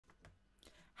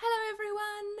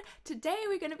Today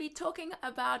we're going to be talking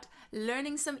about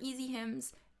learning some easy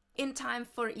hymns in time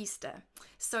for Easter.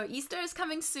 So Easter is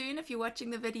coming soon if you're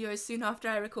watching the video soon after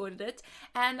I recorded it,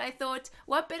 and I thought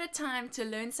what better time to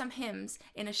learn some hymns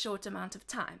in a short amount of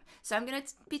time. So I'm going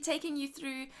to be taking you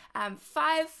through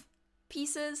 5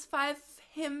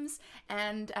 hymns,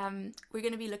 and we're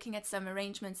going to be looking at some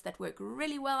arrangements that work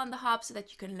really well on the harp so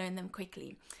that you can learn them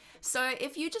quickly. So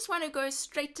if you just want to go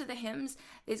straight to the hymns,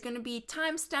 there's going to be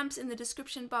timestamps in the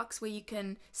description box where you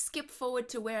can skip forward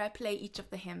to where I play each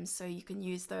of the hymns, so you can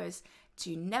use those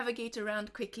to navigate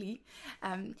around quickly.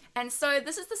 And so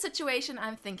this is the situation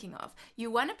I'm thinking of. You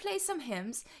want to play some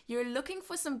hymns, you're looking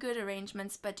for some good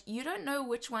arrangements, but you don't know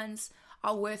which ones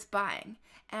are worth buying.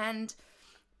 And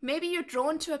maybe you're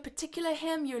drawn to a particular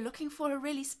hymn, you're looking for a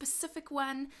really specific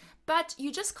one, but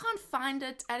you just can't find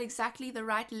it at exactly the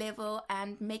right level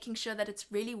and making sure that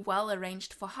it's really well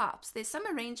arranged for harps. There's some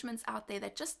arrangements out there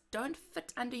that just don't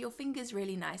fit under your fingers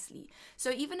really nicely. So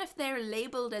even if they're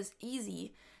labeled as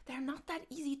easy, they're not that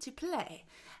easy to play.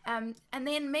 And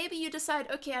then maybe you decide,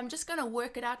 okay, I'm just going to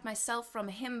work it out myself from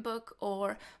a hymn book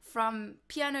or from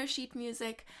piano sheet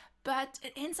music, but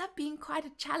it ends up being quite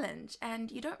a challenge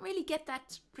and you don't really get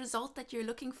that result that you're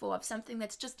looking for of something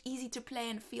that's just easy to play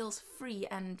and feels free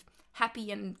and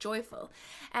happy and joyful.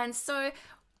 And so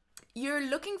you're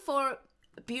looking for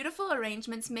beautiful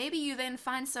arrangements. Maybe you then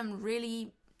find some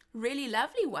really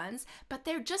lovely ones, but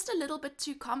they're just a little bit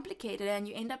too complicated and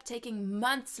you end up taking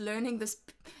months learning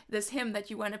this hymn that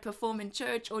you want to perform in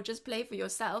church or just play for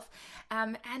yourself,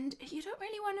 and you don't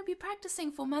really want to be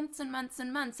practicing for months and months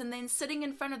and months and then sitting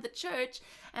in front of the church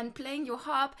and playing your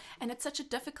harp, and it's such a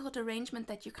difficult arrangement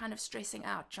that you're kind of stressing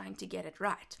out trying to get it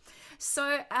right.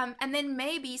 So and then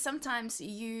maybe sometimes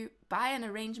you buy an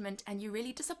arrangement and you're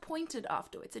really disappointed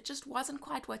afterwards. It just wasn't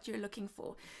quite what you're looking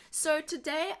for. So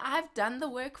today I've done the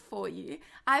work for you.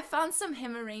 I found some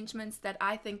hymn arrangements that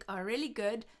I think are really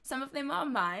good. Some of them are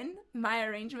my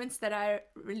arrangements that I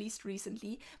released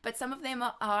recently, but some of them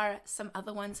are some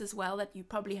other ones as well that you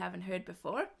probably haven't heard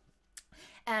before.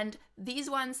 And these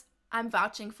ones, I'm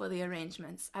vouching for the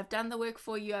arrangements. I've done the work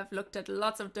for you. I've looked at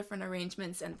lots of different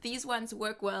arrangements and these ones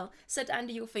work well, sit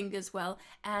under your fingers well,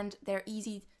 and they're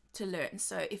easy to learn.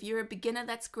 So if you're a beginner,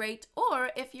 that's great,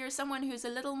 or if you're someone who's a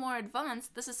little more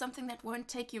advanced, this is something that won't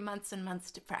take you months and months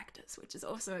to practice, which is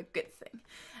also a good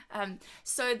thing.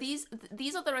 So these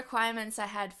are the requirements I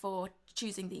had for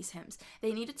choosing these hymns.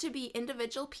 They needed to be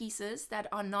individual pieces that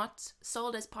are not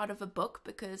sold as part of a book,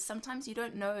 because sometimes you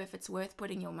don't know if it's worth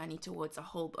putting your money towards a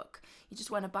whole book. You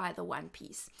just want to buy the one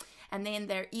piece. And then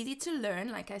they're easy to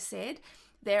learn, like I said.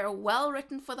 They're well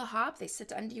written for the harp, they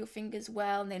sit under your fingers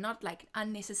well, and they're not like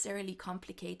unnecessarily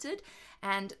complicated.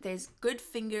 And there's good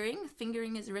fingering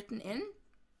is written in.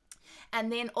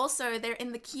 And then also they're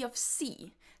in the key of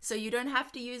C, so you don't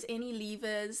have to use any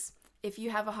levers. If you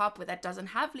have a harp that doesn't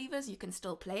have levers, you can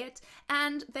still play it.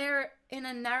 And they're in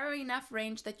a narrow enough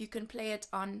range that you can play it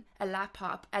on a lap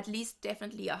harp, at least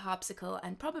definitely a harpsichord,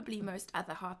 and probably most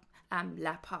other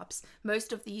lap harps.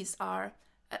 Most of these are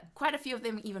quite a few of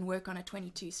them even work on a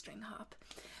 22-string harp.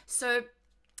 So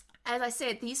as I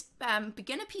said, these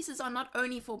beginner pieces are not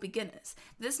only for beginners.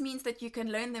 This means that you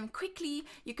can learn them quickly,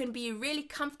 you can be really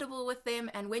comfortable with them,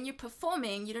 and when you're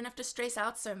performing, you don't have to stress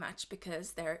out so much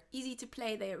because they're easy to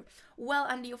play, they're well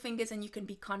under your fingers, and you can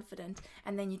be confident,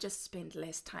 and then you just spend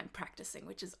less time practicing,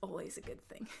 which is always a good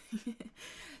thing.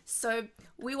 So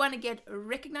we want to get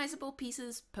recognizable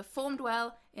pieces performed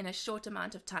well in a short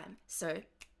amount of time. So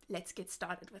let's get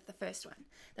started with the first one.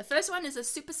 The first one is a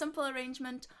super simple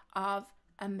arrangement of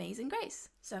Amazing Grace.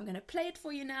 So I'm going to play it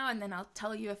for you now, and then I'll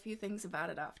tell you a few things about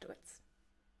it afterwards.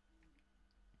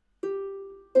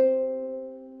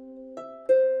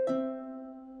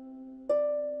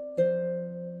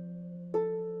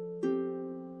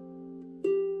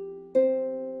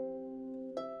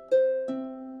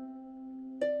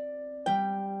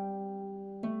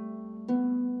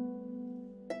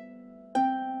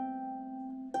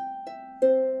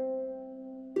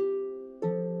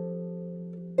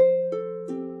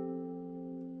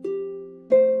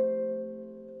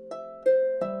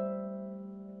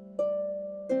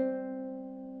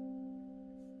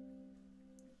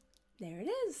 There it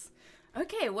is.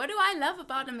 Okay, what do I love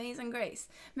about Amazing Grace?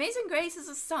 Amazing Grace is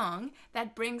a song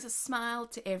that brings a smile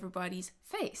to everybody's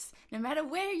face. No matter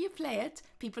where you play it,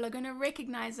 people are going to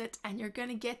recognize it, and you're going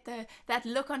to get that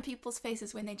look on people's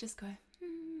faces when they just go,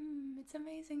 it's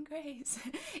Amazing Grace.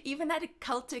 Even at a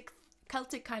cultic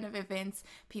Celtic kind of events,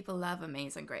 people love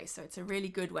Amazing Grace. So it's a really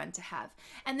good one to have.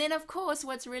 And then, of course,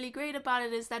 what's really great about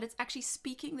it is that it's actually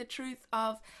speaking the truth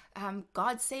of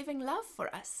God's saving love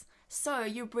for us. So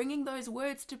you're bringing those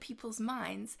words to people's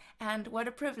minds, and what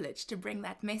a privilege to bring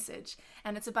that message.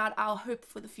 And it's about our hope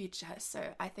for the future.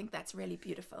 So I think that's really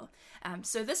beautiful.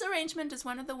 So this arrangement is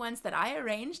one of the ones that I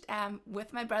arranged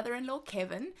with my brother-in-law,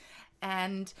 Kevin.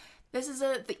 And this is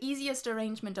the easiest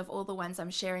arrangement of all the ones I'm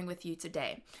sharing with you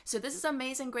today. So this is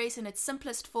Amazing Grace in its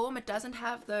simplest form. It doesn't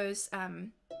have those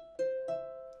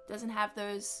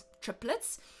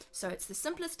triplets. So it's the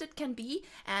simplest it can be,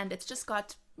 and it's just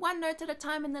got one note at a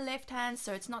time in the left hand,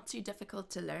 so it's not too difficult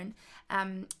to learn.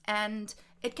 And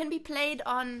it can be played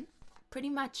on pretty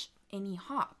much any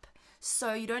harp.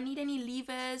 So you don't need any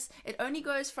levers. It only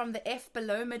goes from the F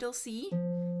below middle C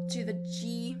to the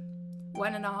G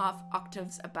 1.5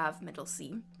 octaves above middle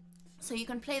C. So you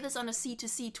can play this on a C to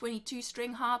C 22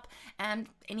 string harp and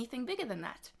anything bigger than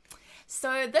that.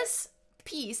 So this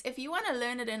piece, if you want to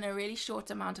learn it in a really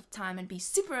short amount of time and be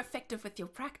super effective with your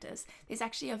practice, there's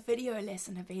actually a video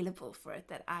lesson available for it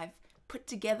that I've put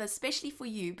together especially for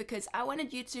you, because I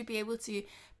wanted you to be able to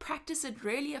practice it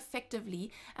really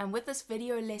effectively. And with this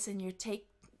video lesson, you're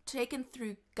taken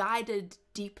through guided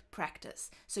deep practice,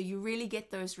 so you really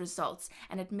get those results,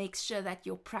 and it makes sure that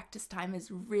your practice time is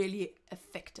really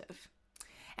effective.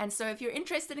 And so if you're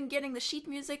interested in getting the sheet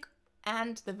music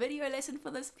and the video lesson for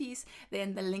this piece,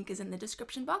 then the link is in the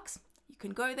description box. You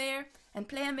can go there and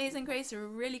play Amazing Grace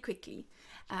really quickly.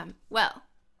 Well,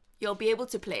 you'll be able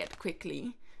to play it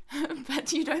quickly,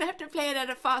 but you don't have to play it at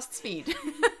a fast speed.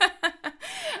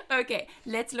 Okay,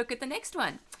 let's look at the next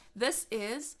one. This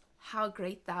is How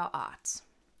Great Thou Art.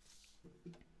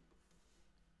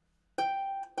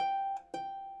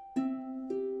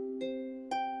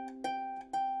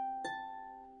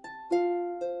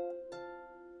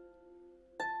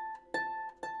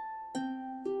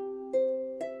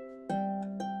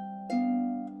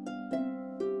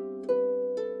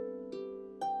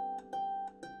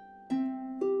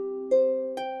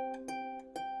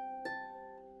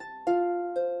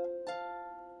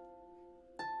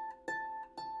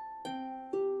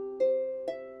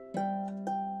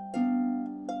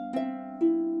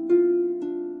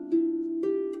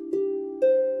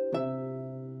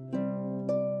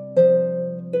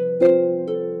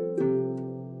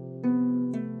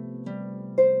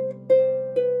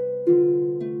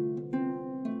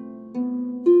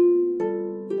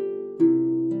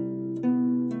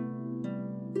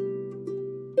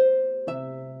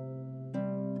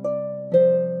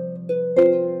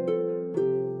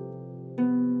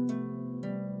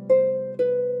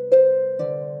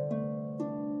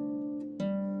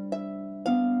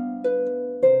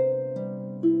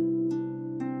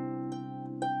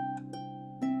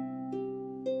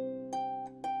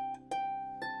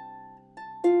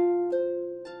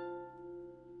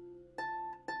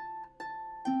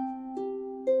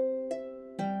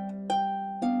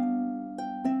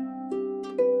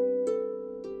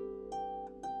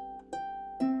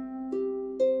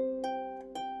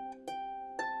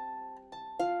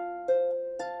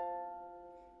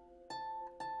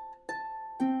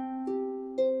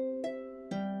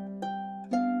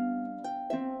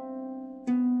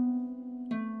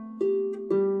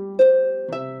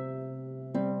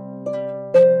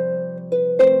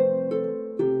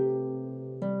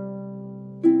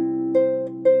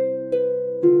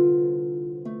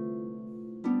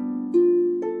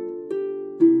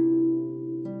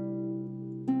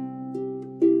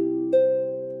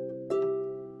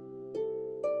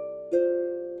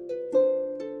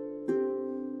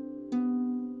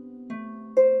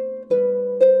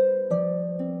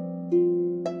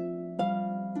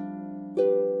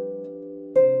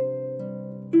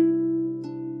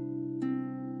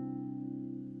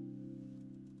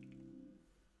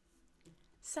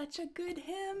 Such a good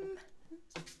hymn.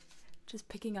 Just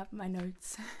picking up my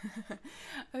notes.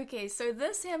 Okay, so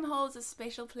this hymn holds a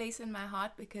special place in my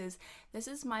heart because this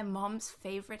is my mom's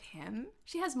favorite hymn.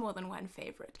 She has more than one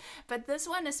favorite, but this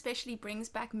one especially brings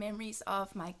back memories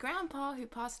of my grandpa who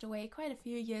passed away quite a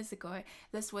few years ago.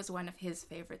 This was one of his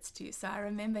favorites too, so I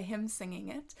remember him singing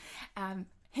it.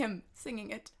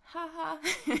 Haha.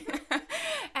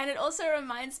 And it also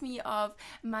reminds me of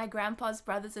my grandpa's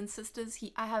brothers and sisters.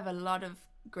 I have a lot of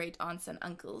great aunts and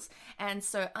uncles, and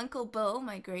so Uncle Bill,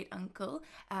 my great uncle,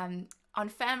 on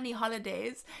family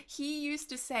holidays, he used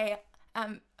to say,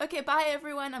 Okay, bye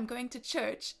everyone, I'm going to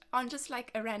church, on just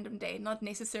like a random day, not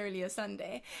necessarily a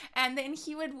Sunday. And then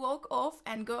he would walk off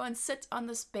and go and sit on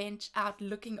this bench out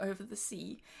looking over the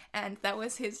sea. And that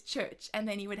was his church. And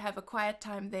then he would have a quiet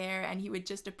time there, and he would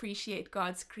just appreciate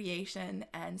God's creation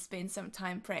and spend some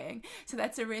time praying. So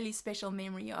that's a really special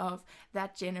memory of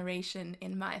that generation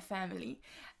in my family.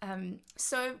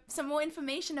 So some more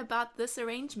information about this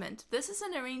arrangement. This is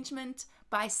an arrangement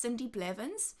by Cindy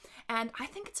Blevins, and I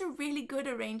think it's a really good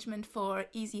arrangement for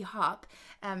easy harp.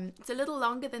 It's a little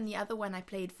longer than the other one I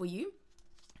played for you,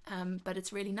 but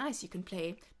it's really nice. You can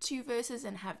play 2 verses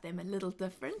and have them a little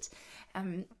different.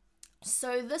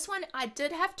 So this one I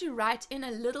did have to write in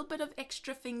a little bit of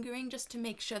extra fingering just to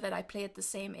make sure that I play it the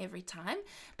same every time,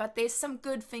 but there's some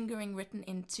good fingering written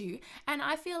in too, and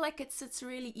I feel like it sits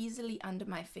really easily under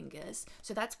my fingers.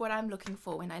 So that's what I'm looking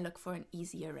for when I look for an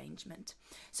easy arrangement.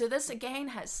 So this again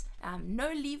has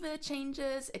no lever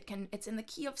changes. It's in the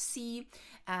key of C,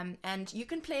 and you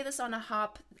can play this on a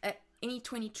harp at any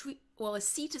 22, well, a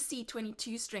C to C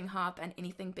 22 string harp, and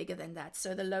anything bigger than that.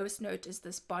 So the lowest note is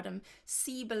this bottom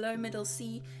C below middle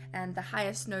C, and the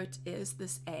highest note is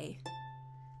this A,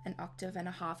 an octave and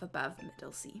a half above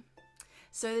middle C.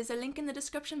 So there's a link in the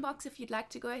description box if you'd like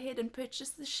to go ahead and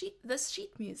purchase this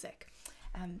sheet music.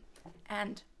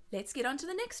 And let's get on to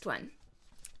the next one.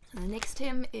 The next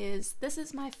hymn is This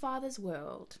Is My Father's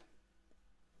World.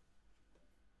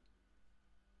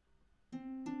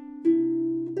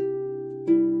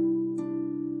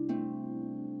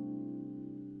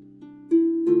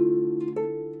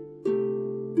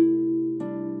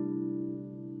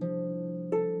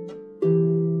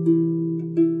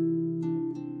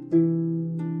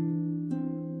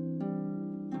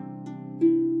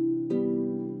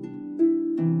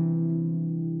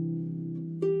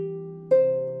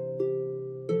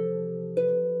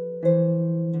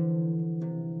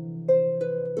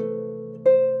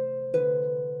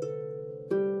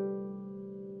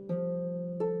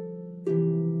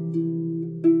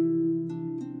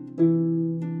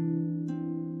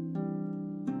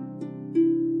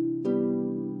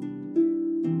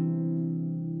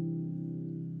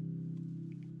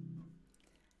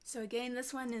 So again,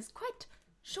 this one is quite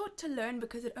short to learn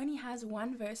because it only has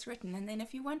 1 verse written, and then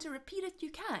if you want to repeat it, you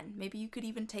can. Maybe you could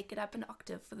even take it up an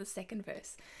octave for the 2nd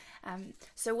verse.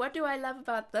 So what do I love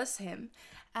about this hymn?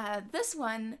 This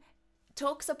one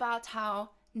talks about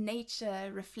how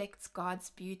nature reflects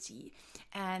God's beauty,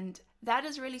 and that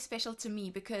is really special to me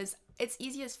because it's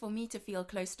easiest for me to feel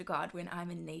close to God when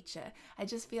I'm in nature. I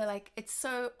just feel like it's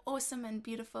so awesome and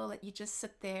beautiful that you just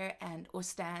sit there and or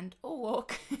stand or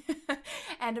walk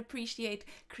and appreciate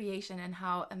creation and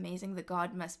how amazing the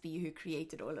God must be who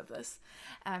created all of this.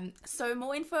 So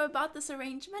more info about this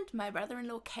arrangement. My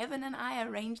brother-in-law Kevin and I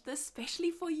arranged this specially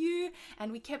for you,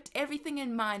 and we kept everything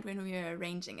in mind when we were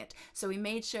arranging it. So we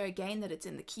made sure again that it's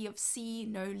in the key of C,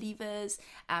 no levers,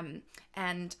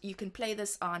 and you can play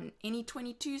this on any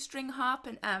 22 string harp,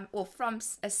 and or from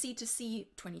a C to C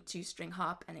 22 string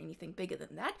harp and anything bigger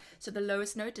than that. So the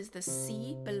lowest note is the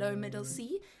C below middle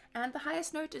C, and the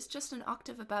highest note is just an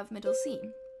octave above middle C.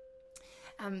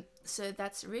 So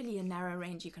that's really a narrow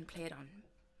range. You can play it on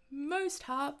most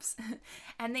harps.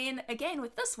 And then again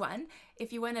with this one,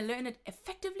 if you want to learn it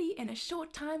effectively in a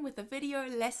short time with a video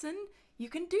lesson, you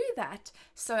can do that.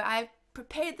 So I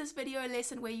prepared this video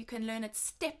lesson where you can learn it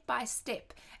step by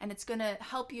step, and it's going to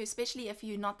help you, especially if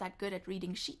you're not that good at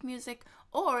reading sheet music,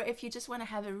 or if you just want to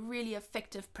have a really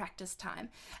effective practice time.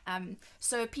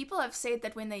 So people have said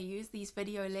that when they use these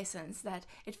video lessons that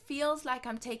it feels like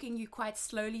I'm taking you quite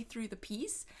slowly through the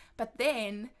piece, but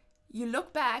then you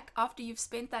look back after you've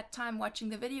spent that time watching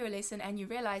the video lesson and you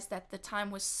realize that the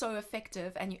time was so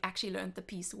effective and you actually learned the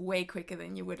piece way quicker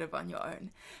than you would have on your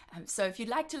own. So if you'd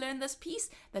like to learn this piece,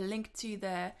 the link to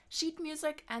the sheet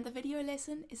music and the video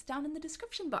lesson is down in the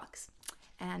description box.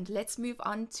 And let's move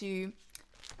on to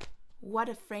What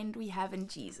a Friend We Have in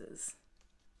Jesus.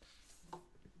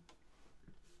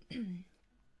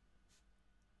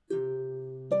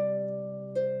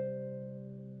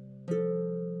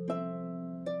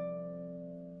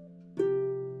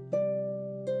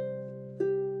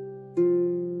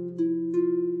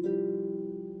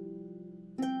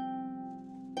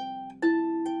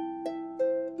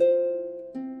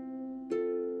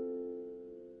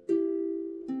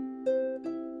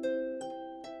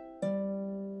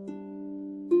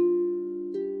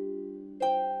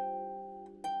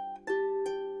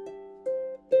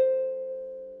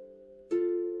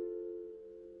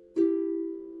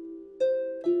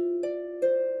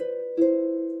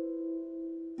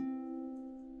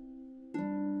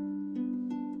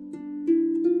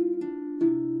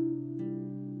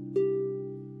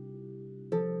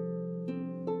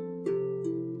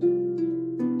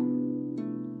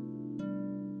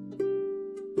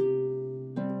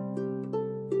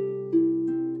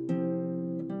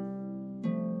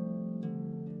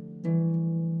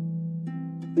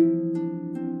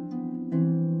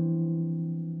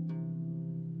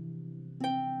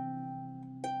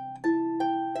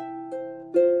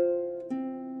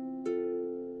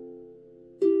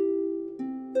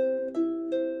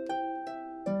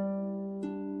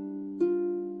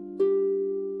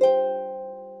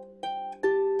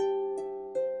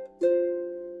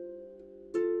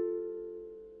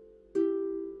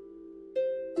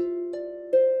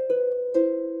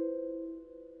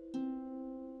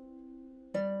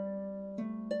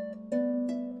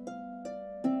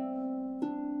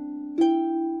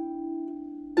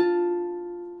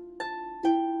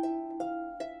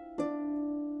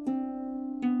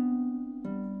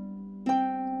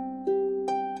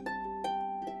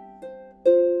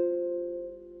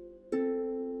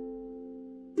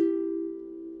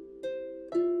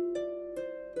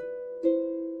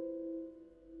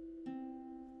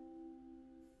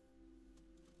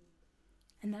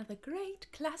 Another great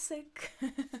classic.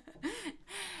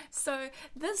 So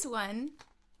this one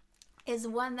is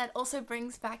one that also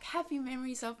brings back happy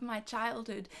memories of my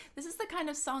childhood. This is the kind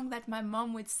of song that my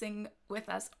mom would sing with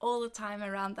us all the time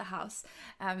around the house.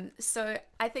 So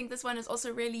I think this one is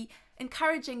also really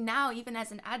encouraging now, even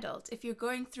as an adult. If you're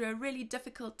going through a really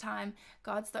difficult time,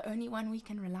 God's the only one we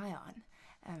can rely on.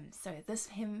 So this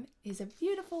hymn is a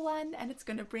beautiful one, and it's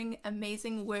going to bring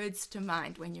amazing words to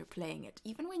mind when you're playing it.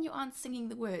 Even when you aren't singing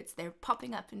the words, they're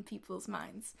popping up in people's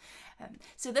minds.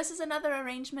 So this is another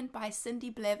arrangement by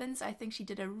Cindy Blevins. I think she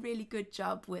did a really good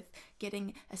job with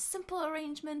getting a simple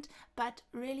arrangement, but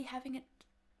really having it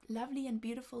lovely and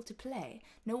beautiful to play.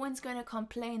 No one's going to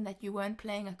complain that you weren't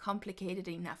playing a complicated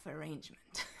enough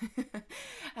arrangement.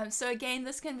 So again,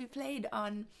 this can be played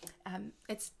on,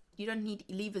 you don't need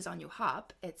levers on your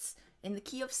harp. It's in the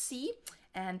key of C,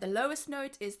 and the lowest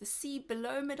note is the C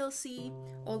below middle C,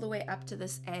 all the way up to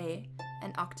this A,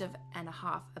 an octave and a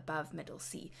half above middle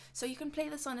C. So you can play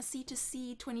this on a C to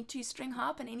C 22 string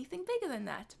harp and anything bigger than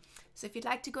that. So if you'd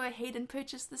like to go ahead and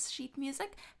purchase this sheet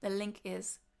music, the link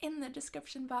is in the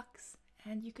description box,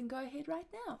 and you can go ahead right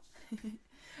now.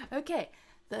 Okay,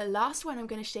 the last one I'm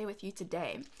going to share with you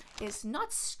today is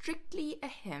not strictly a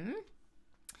hymn.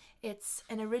 It's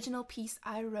an original piece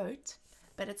I wrote,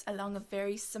 but it's along a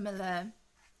very similar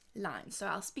line. So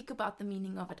I'll speak about the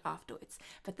meaning of it afterwards.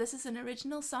 But this is an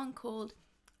original song called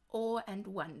Awe and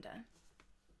Wonder.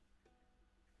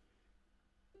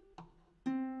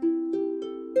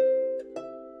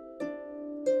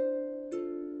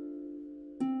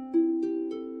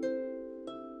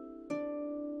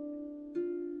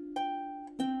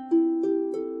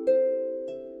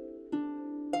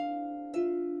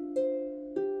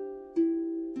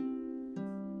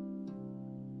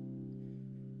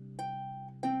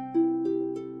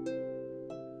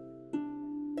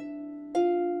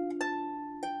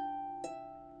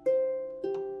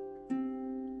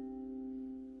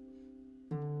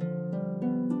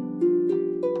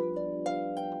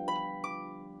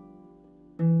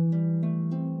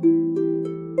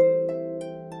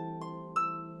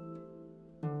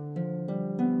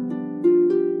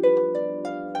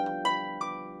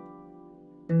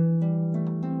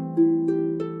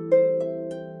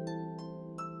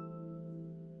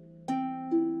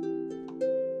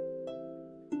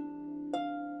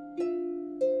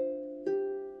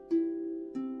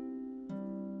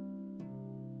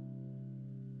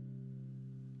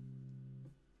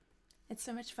 It's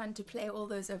so much fun to play all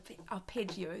those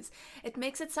arpeggios. It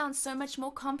makes it sound so much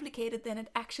more complicated than it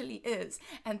actually is.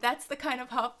 And that's the kind of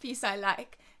harp piece I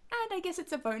like. And I guess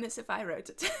it's a bonus if I wrote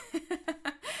it.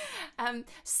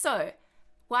 So,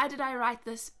 why did I write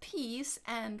this piece,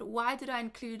 and why did I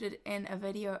include it in a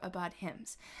video about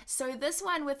hymns? So this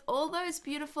one, with all those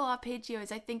beautiful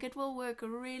arpeggios, I think it will work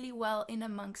really well in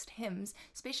amongst hymns,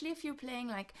 especially if you're playing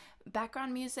like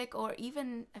background music or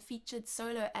even a featured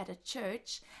solo at a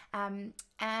church,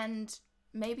 and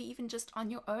maybe even just on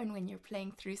your own when you're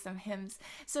playing through some hymns.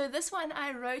 So this one,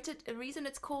 I wrote it, the reason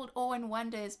it's called Awe and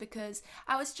Wonder is because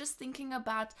I was just thinking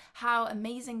about how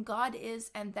amazing God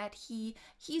is, and that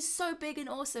he's so big and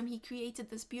awesome. He created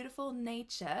this beautiful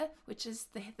nature, which is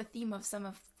the theme of some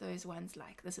of those ones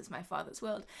like This Is My Father's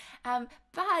World,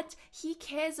 but he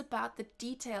cares about the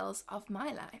details of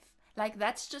my life. Like,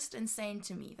 that's just insane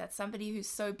to me, that somebody who's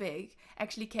so big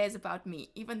actually cares about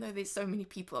me, even though there's so many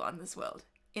people on this world,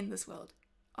 on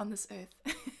this earth.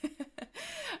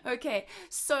 Okay,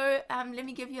 so let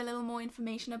me give you a little more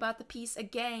information about the piece.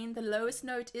 Again, the lowest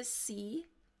note is C.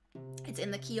 It's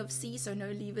in the key of C, so no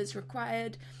levers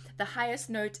required. The highest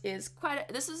note is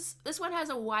this one has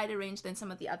a wider range than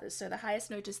some of the others. So the highest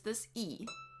note is this E.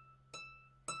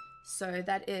 So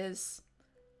that is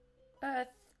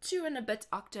 2 and a bit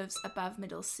octaves above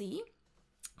middle C.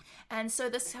 And so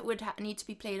this would need to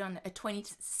be played on a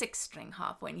 26 string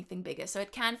harp or anything bigger. So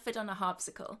it can fit on a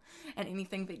harpsichord and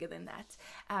anything bigger than that.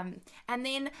 And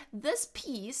then this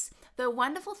piece, the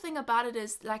wonderful thing about it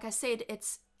is, like I said,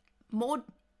 it's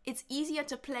easier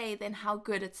to play than how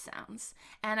good it sounds.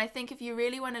 And I think if you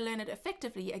really want to learn it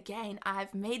effectively, again,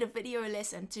 I've made a video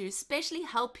lesson to especially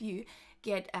help you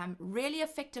get really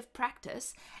effective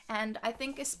practice. And I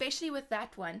think especially with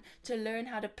that one, to learn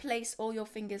how to place all your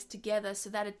fingers together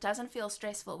so that it doesn't feel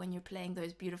stressful when you're playing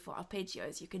those beautiful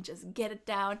arpeggios. You can just get it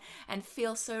down and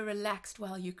feel so relaxed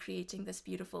while you're creating this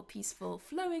beautiful, peaceful,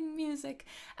 flowing music.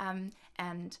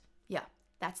 And yeah,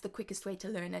 that's the quickest way to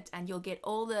learn it, and you'll get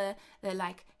all the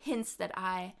like hints that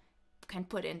I can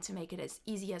put in to make it as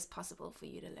easy as possible for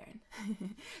you to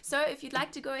learn. So if you'd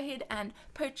like to go ahead and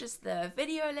purchase the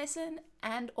video lesson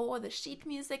and or the sheet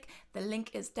music, the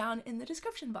link is down in the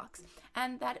description box.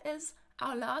 And that is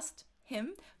our last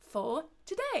hymn for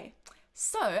today.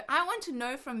 So I want to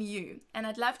know from you, and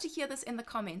I'd love to hear this in the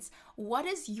comments, what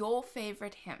is your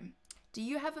favorite hymn? Do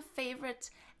you have a favorite,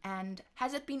 and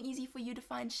has it been easy for you to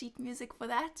find sheet music for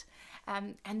that?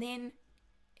 And then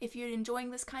if you're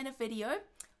enjoying this kind of video,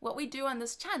 what we do on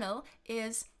this channel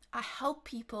is I help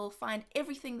people find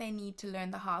everything they need to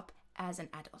learn the harp as an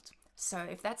adult. So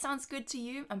if that sounds good to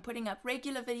you, I'm putting up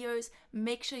regular videos.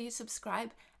 Make sure you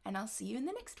subscribe, and I'll see you in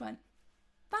the next one.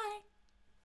 Bye.